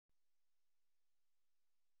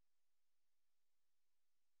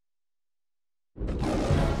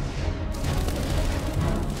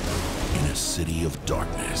city of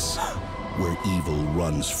darkness, where evil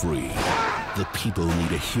runs free, the people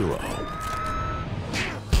need a hero.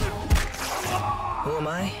 Who am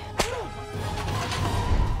I?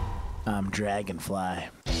 I'm Dragonfly.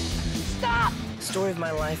 Stop! The story of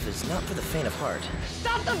my life is not for the faint of heart.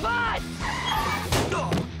 Stop the bus!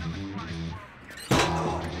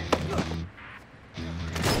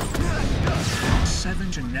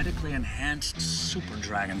 7 genetically enhanced super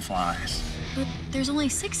dragonflies. But there's only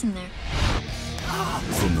 6 in there.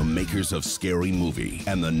 From the makers of Scary Movie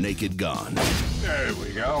and The Naked Gun. There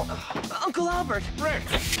we go. Uncle Albert! Rick,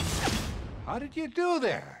 how did you do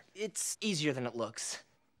there? It's easier than it looks.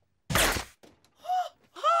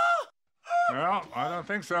 No, I don't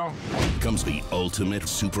think so. Comes the ultimate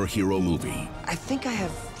superhero movie. I think I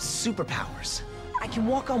have superpowers. I can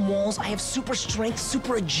walk on walls, I have super strength,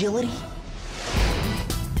 super agility.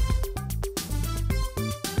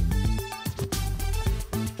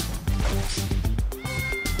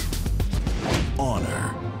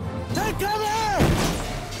 Honor. Take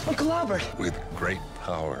cover! Uncle Albert, With great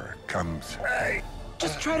power comes... Hey,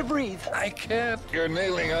 just try to breathe. I can't. You're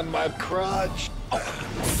kneeling on my crotch.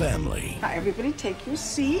 Family. Now, everybody take your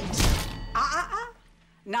seat.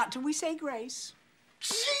 Not till we say grace.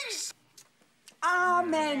 Jeez.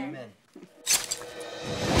 Amen.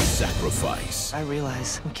 Sacrifice. I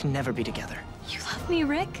realize we can never be together. You love me,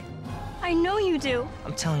 Rick? I know you do.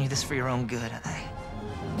 I'm telling you this for your own good.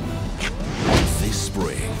 This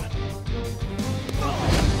spring.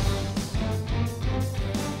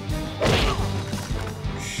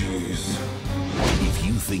 Jeez. If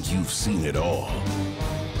you think you've seen it all,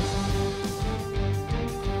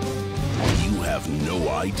 you have no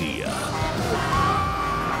idea.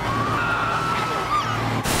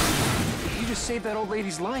 You just saved that old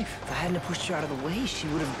lady's life. If I hadn't have pushed you out of the way, she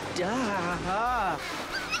would have died.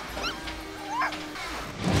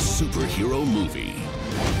 Superhero movie.